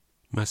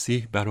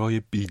مسیح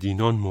برای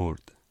بیدینان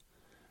مرد.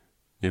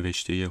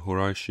 نوشته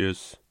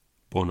هورایشیوس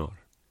بونار.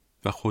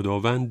 و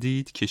خداوند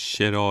دید که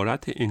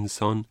شرارت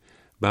انسان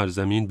بر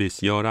زمین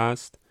بسیار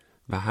است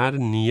و هر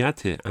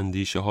نیت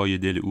اندیشه های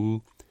دل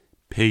او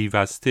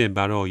پیوسته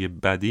برای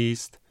بدی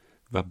است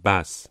و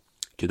بس.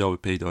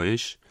 کتاب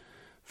پیدایش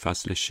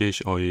فصل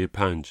 6 آیه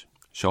 5.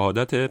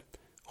 شهادت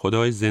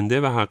خدای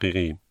زنده و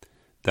حقیقی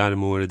در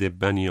مورد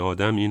بنی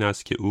آدم این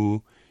است که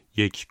او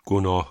یک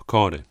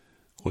گناهکاره.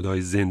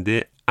 خدای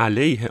زنده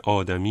علیه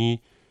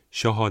آدمی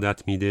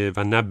شهادت میده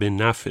و نه به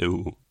نفع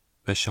او.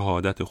 و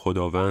شهادت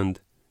خداوند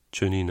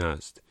چنین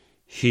است: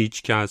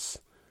 هیچ کس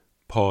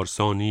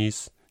پارسا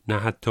نیست، نه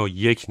حتی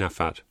یک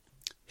نفر.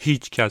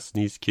 هیچ کس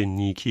نیست که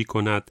نیکی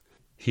کند،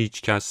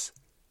 هیچ کس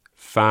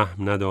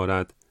فهم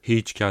ندارد،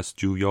 هیچ کس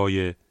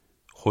جویای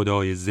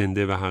خدای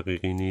زنده و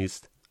حقیقی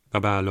نیست و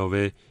به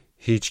علاوه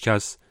هیچ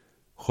کس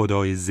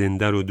خدای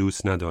زنده رو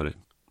دوست نداره.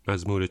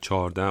 مزمور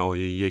 14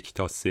 آیه 1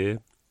 تا 3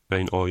 و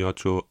این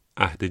آیات رو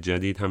عهد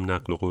جدید هم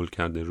نقل قول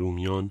کرده.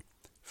 رومیان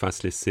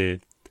فصل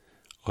 3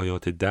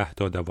 آیات 10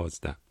 تا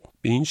 12.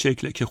 به این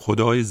شکل که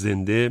خدای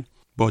زنده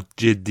با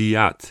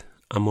جدیت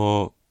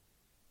اما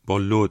با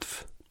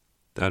لطف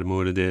در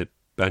مورد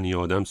بنی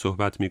آدم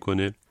صحبت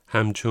میکنه،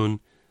 همچون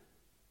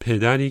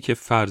پدری که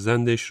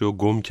فرزندش رو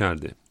گم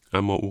کرده،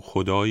 اما او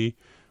خدایی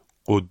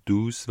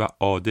قدوس و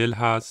عادل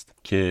هست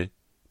که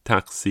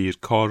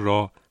تقصیرکار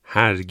را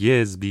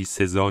هرگز بی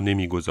سزا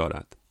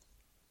نمیگذارد.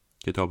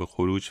 کتاب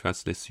خروج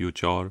فصل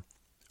 34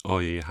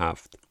 آیه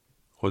 7.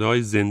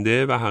 خدای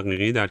زنده و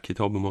حقیقی در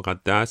کتاب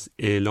مقدس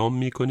اعلام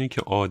میکنه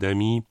که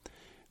آدمی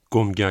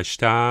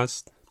گمگشته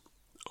است،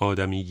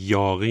 آدمی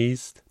یاغی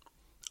است،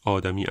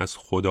 آدمی از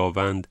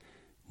خداوند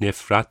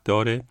نفرت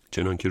داره،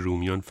 چنان که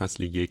رومیان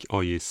فصل 1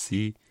 آیه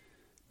 30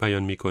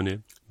 بیان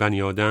میکنه.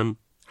 بنی آدم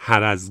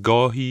هر از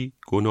گاهی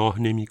گناه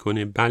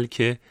نمیکنه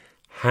بلکه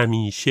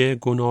همیشه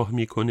گناه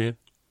میکنه.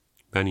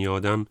 بنی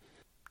آدم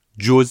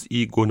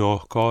جزئی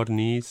گناهکار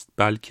نیست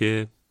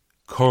بلکه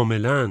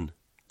کاملا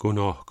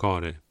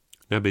گناهکاره،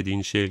 نه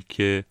بدین شکل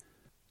که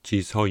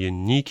چیزهای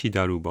نیکی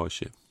در او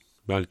باشه،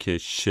 بلکه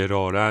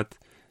شرارت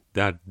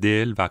در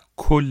دل و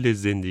کل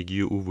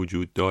زندگی او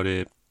وجود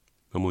داره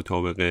و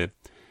مطابق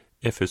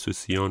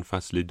افسوسیان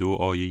فصل 2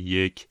 آیه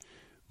 1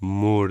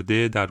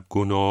 مرده در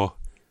گناه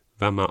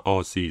و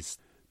معاصی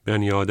است.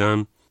 بنی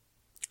آدم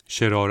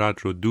شرارت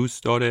رو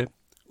دوست داره،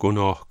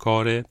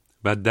 گناهکاره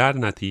و در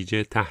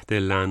نتیجه تحت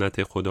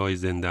لعنت خدای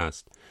زنده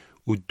است.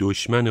 او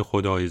دشمن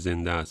خدای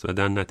زنده است و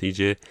در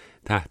نتیجه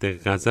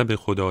تحت غضب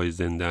خدای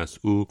زنده است.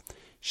 او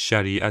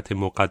شریعت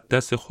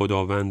مقدس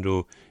خداوند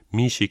رو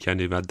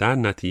میشکنه و در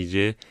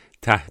نتیجه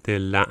تحت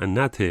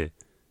لعنت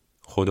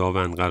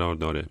خداوند قرار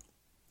داره.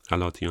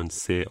 غلاطیان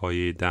 3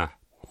 آیه 10.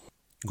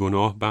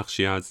 گناه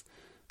بخشی از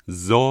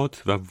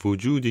ذات و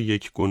وجود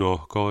یک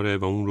گناهکاره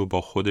و اون رو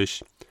با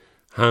خودش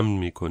حمل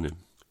میکنه.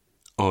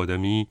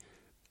 آدمی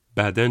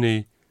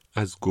بدن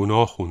از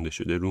گناه خونده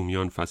شده.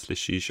 رومیان فصل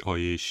 6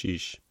 آیه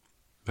 6.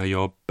 و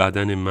یا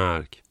بدن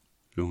مرگ.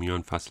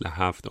 رومیان فصل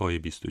 7 آیه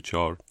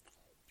 24.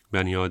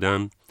 بنی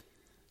آدم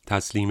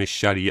تسلیم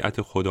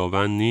شریعت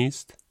خداوند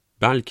نیست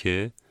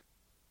بلکه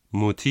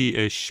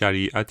مطیع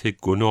شریعت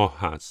گناه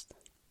هست.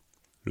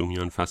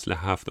 رومیان فصل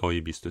 7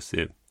 آیه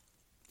 23.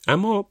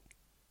 اما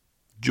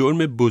جرم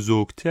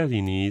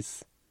بزرگتری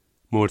نیز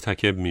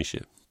مرتکب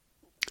میشه.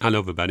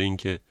 علاوه بر این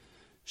که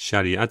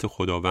شریعت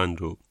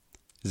خداوند رو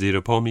زیر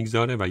پا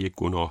میگذاره و یک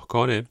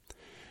گناهکاره،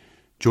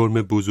 جرم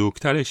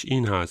بزرگترش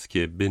این هست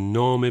که به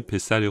نام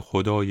پسر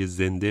خدای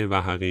زنده و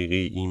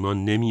حقیقی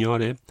ایمان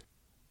نمیاره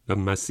و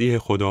مسیح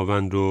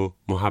خداوند رو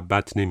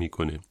محبت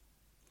نمیکنه.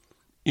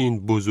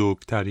 این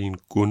بزرگترین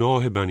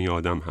گناه بنی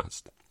آدم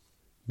هست.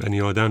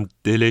 بنی آدم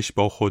دلش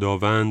با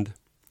خداوند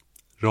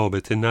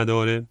رابطه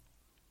نداره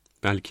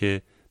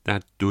بلکه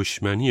در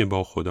دشمنی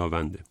با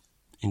خداونده.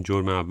 این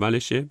جرم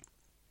اولشه.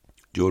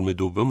 جرم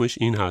دومش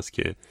این هست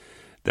که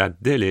در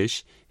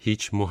دلش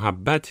هیچ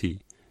محبتی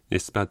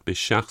نسبت به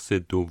شخص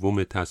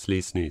دوم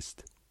تثلیث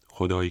نیست،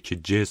 خدایی که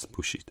جسم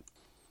پوشید.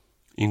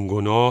 این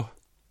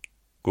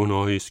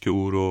گناهی است که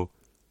او رو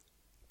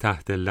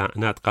تحت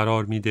لعنت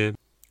قرار میده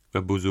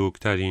و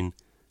بزرگترین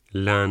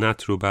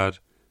لعنت رو بر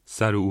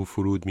سر او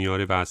فرود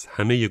میاره و از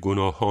همه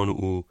گناهان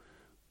او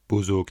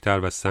بزرگتر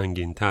و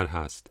سنگینتر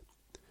هست.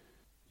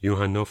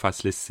 یوحنا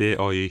فصل 3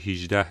 آیه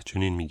 18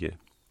 چنین میگه: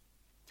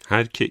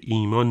 هر که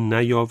ایمان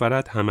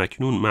نیاورد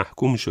همکنون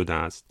محکوم شده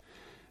است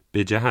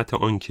به جهت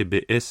آنکه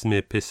به اسم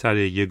پسر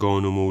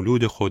یگان و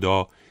مولود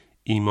خدا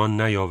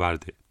ایمان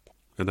نیاورده.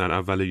 و در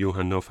اول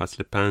یوحنا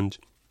فصل 5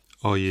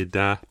 آیه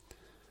 10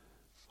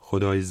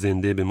 خدای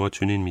زنده به ما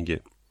چنین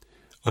میگه: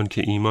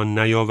 آنکه ایمان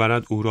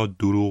نیاورد او را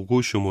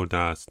دروغگو شمرده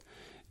است،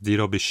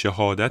 زیرا به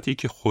شهادتی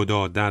که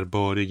خدا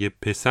درباره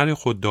پسر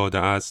خود داده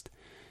است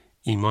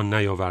ایمان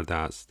نیاورده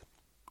است.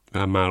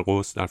 و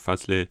مرقس در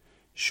فصل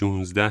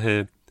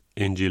 16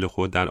 انجیل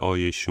خود در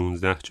آیه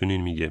 16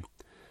 چنین میگه: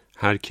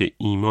 هر که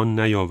ایمان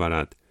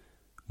نیاورد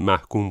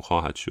محکوم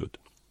خواهد شد.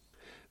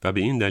 و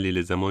به این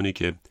دلیل زمانی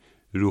که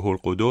روح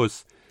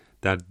القدس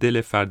در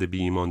دل فرد بی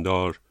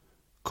ایماندار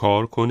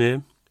کار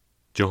کنه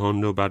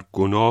جهان را بر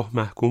گناه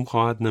محکوم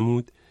خواهد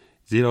نمود،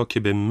 زیرا که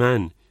به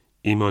من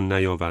ایمان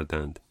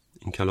نیاوردند.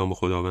 این کلام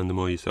خداوند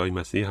ما عیسی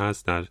مسیح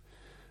هست در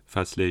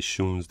فصل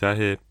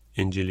 16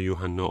 انجیل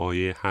یوحنا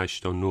آیه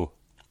 8 تا 9.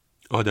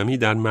 آدمی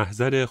در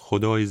محضر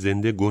خدای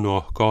زنده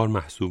گناهکار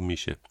محسوب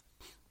میشه،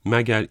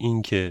 مگر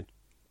اینکه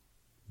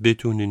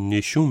بتونه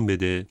نشون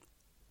بده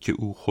که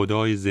او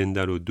خدای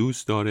زنده رو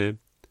دوست داره،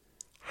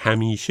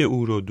 همیشه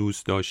او رو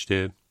دوست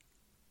داشته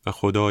و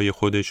خدای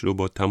خودش رو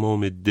با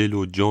تمام دل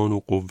و جان و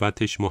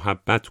قوتش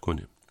محبت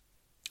کنه.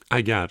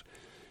 اگر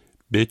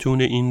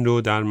بتونه این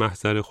رو در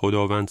محضر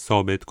خداوند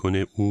ثابت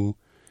کنه، او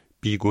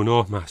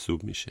بیگناه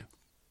محسوب میشه.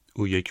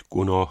 او یک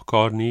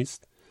گناهکار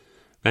نیست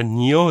و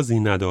نیازی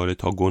نداره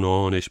تا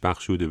گناهانش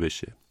بخشوده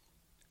بشه.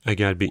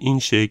 اگر به این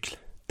شکل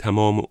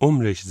تمام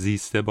عمرش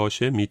زیسته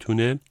باشه،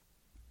 میتونه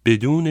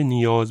بدون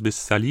نیاز به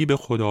صلیب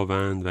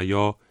خداوند و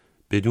یا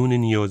بدون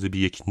نیاز به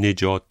یک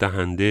نجات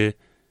دهنده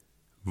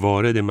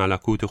وارد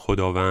ملکوت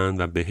خداوند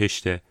و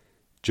بهشت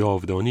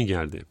جاودانی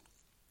گرده.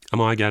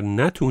 اما اگر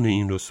نتونه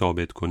این رو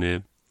ثابت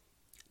کنه،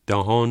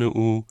 دهان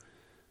او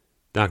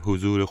در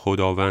حضور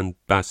خداوند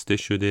بسته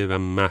شده و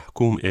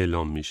محکوم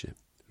اعلام میشه.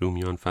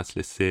 رومیان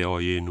فصل 3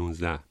 آیه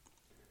 19.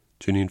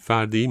 چون این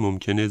فردی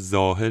ممکنه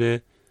ظاهر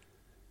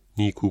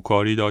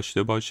نیکوکاری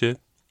داشته باشه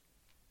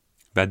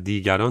و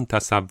دیگران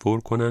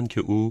تصور کنند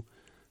که او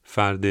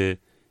فرد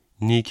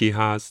نیکی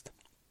هست،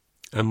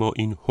 اما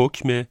این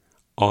حکم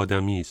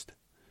آدمی است.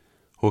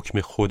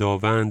 حکم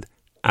خداوند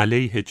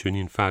علیه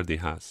چنین فردی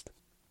هست.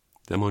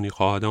 زمانی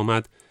خواهد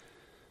آمد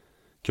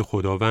که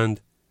خداوند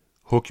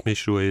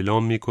حکمش رو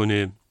اعلام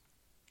میکنه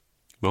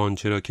و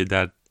آنچه را که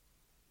در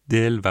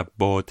دل و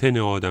باطن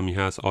آدمی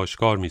هست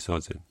آشکار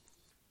میسازه.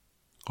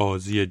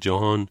 قاضی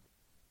جهان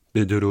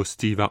به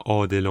درستی و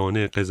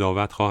عادلانه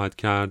قضاوت خواهد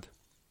کرد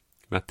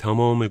و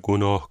تمام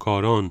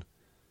گناهکاران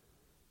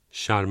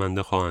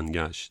شرمنده خواهند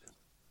گشت.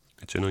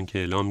 چنان که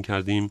اعلام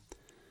کردیم،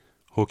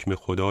 حکم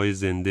خدای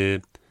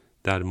زنده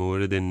در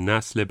مورد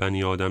نسل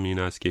بنی آدم این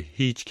است که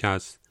هیچ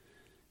کس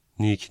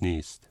نیک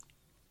نیست.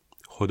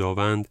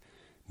 خداوند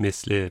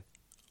مثل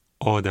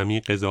آدمی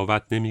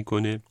قضاوت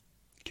نمی‌کنه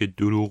که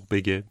دروغ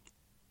بگه.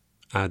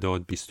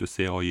 اعداد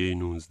 23 آیه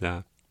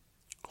 19.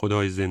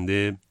 خدای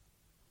زنده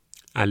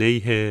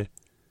علیه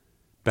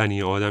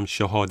بنی آدم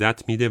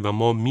شهادت میده و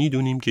ما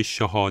میدونیم که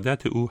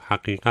شهادت او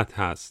حقیقت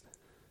هست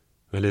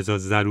و لذا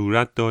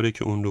ضرورت داره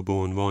که اون رو به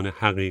عنوان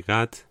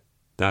حقیقت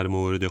در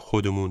مورد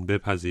خودمون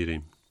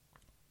بپذیریم.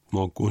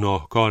 ما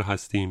گناهکار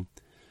هستیم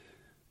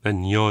و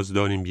نیاز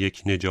داریم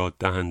یک نجات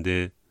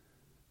دهنده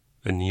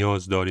و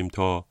نیاز داریم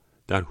تا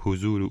در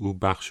حضور او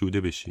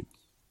بخشوده بشیم.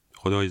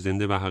 خدای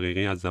زنده و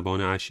حقیقی از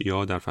زبان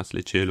اشعیا در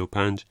فصل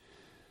 45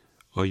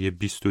 آیه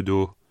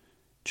 22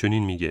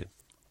 چنین میگه: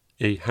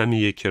 ای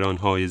همه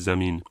کرانهای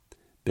زمین،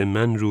 به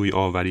من روی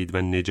آورید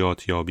و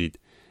نجات یابید،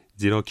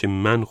 زیرا که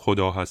من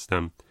خدا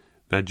هستم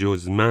و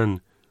جز من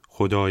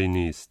خدایی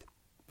نیست.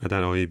 و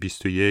در آیه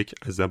 21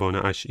 از زبان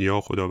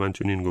اشعیا خداوند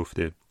چنین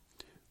گفته: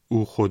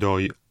 او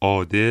خدای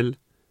عادل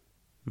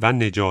و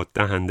نجات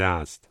دهنده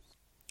است.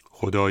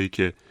 خدایی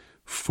که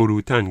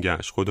فروتن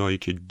گشت، خدایی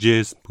که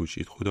جسم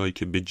پوشید، خدایی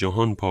که به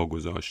جهان پا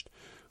گذاشت،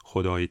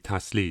 خدای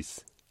تسلیس.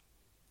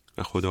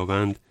 و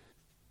خداوند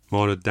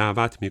ما را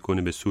دعوت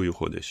میکنه به سوی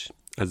خودش.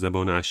 از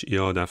زبان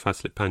اشعیا در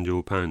فصل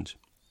 55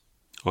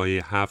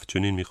 آیه 7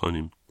 چنین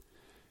میخوانیم: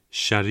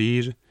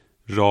 شریر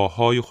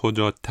راههای خود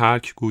را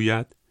ترک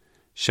گوید،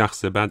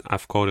 شخص بد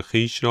افکار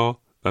خیش را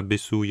و به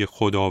سوی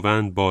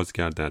خداوند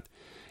بازگردد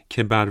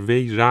که بر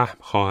وی رحم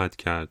خواهد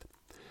کرد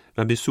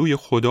و به سوی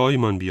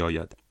خدایمان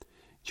بیاید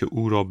که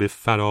او را به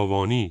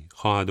فراوانی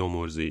خواهد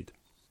آمرزید.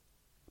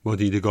 با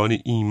دیدگان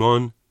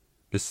ایمان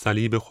به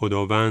صلیب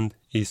خداوند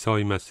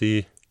عیسی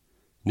مسیح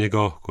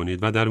نگاه کنید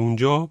و در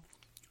اونجا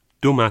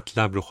دو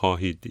مطلب رو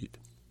خواهید دید: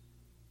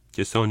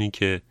 کسانی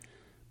که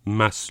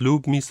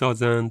مصلوب می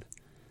سازند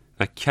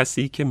و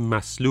کسی که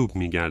مصلوب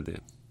می گرده.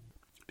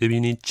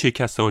 ببینید چه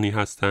کسانی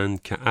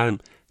هستند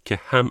که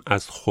هم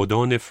از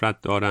خدا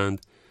نفرت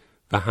دارند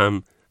و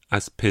هم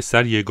از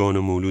پسر یگانه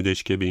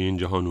مولودش که به این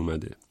جهان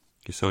اومده.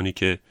 کسانی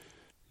که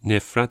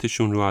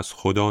نفرتشون رو از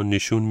خدا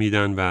نشون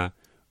میدن و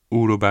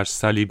او رو بر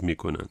صلیب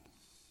میکنن.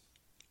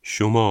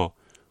 شما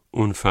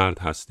اون فرد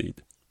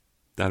هستید.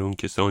 در اون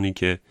کسانی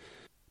که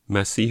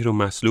مسیح رو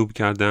مصلوب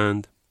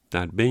کردند،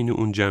 در بین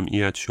اون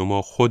جمعیت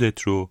شما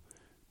خودت رو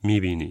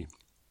میبینی.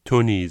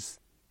 تو نیز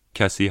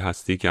کسی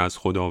هستی که از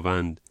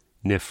خداوند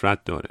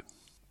نفرت داره.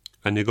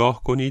 و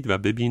نگاه کنید و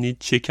ببینید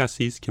چه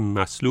کسی است که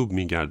مصلوب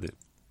میگرده.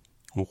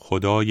 اون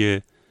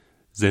خدای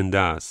زنده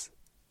است،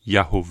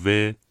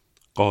 یهوه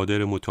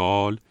قادر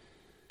متعال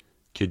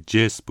که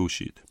جسم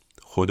پوشید،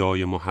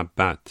 خدای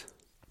محبت،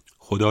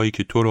 خدایی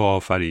که تو رو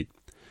آفرید،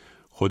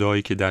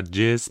 خدایی که در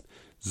جسم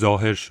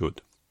ظاهر شد،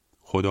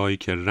 خدایی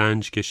که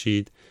رنج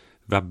کشید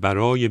و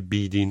برای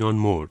بیدینان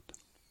مرد.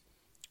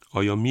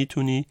 آیا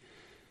میتونی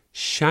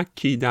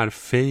شکی در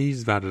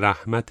فیض و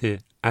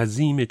رحمت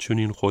عظیم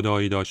چنین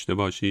خدایی داشته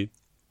باشی؟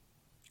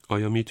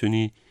 آیا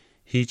میتونی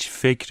هیچ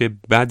فکر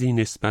بدی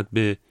نسبت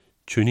به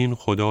چنین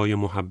خدای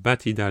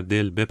محبتی در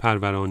دل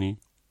بپرورانی؟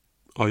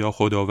 آیا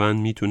خداوند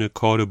میتونه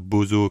کار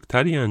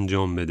بزرگتری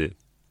انجام بده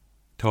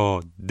تا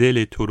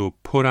دل تو رو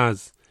پر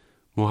از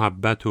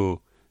محبت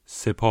و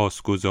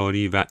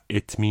سپاسگزاری و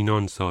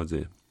اطمینان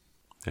سازه؟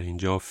 در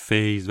اینجا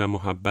فیض و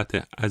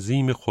محبت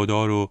عظیم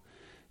خدا رو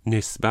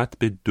نسبت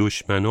به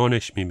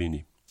دشمنانش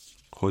میبینیم.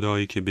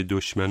 خدایی که به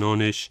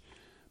دشمنانش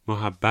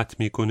محبت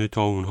میکنه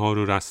تا اونها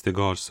رو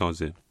رستگار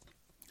سازه.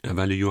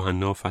 اول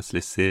یوحنا فصل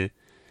 3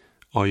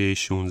 آیه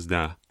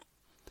 16: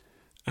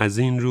 از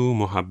این رو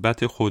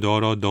محبت خدا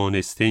را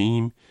دانسته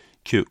ایم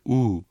که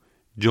او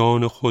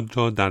جان خود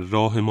را در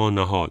راه ما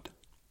نهاد.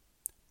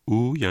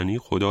 او یعنی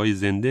خدای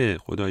زنده،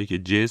 خدایی که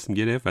جسم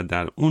گرفت و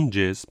در اون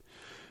جسم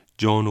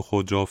جان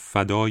خود را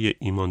فدای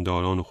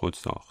ایمانداران خود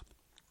ساخت.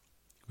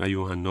 و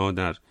یوحنا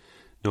در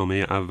نامه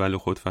اول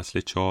خود فصل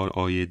 4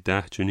 آیه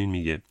 10 چنین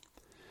میگه: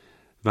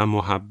 و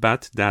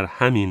محبت در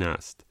همین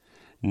است،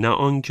 نه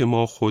آنکه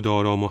ما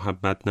خدا را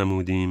محبت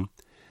نمودیم،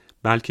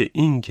 بلکه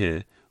این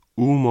که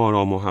او ما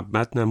را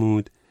محبت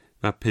نمود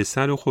و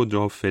پسر خود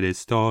را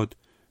فرستاد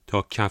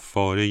تا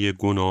کفاره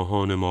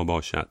گناهان ما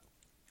باشد.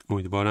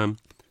 امیدوارم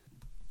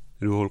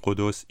روح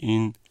القدس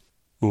این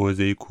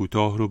موعظه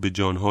کوتاه رو به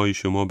جانهای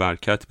شما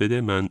برکت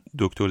بده. من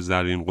دکتر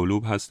زرین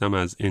قلوب هستم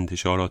از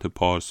انتشارات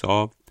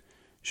پارسا.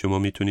 شما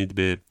میتونید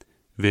به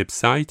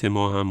وبسایت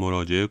ما هم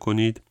مراجعه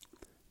کنید،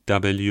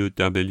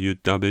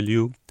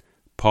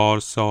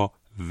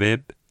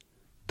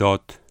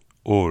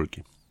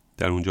 www.parsaweb.org.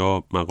 در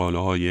اونجا مقاله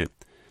های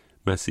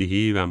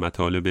مسیحی و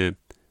مطالب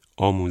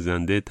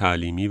آموزنده،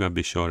 تعلیمی و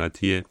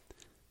بشارتی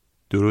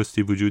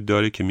درستی وجود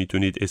داره که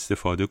میتونید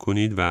استفاده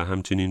کنید و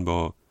همچنین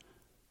با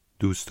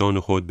دوستان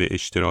خود به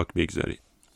اشتراک بگذارید.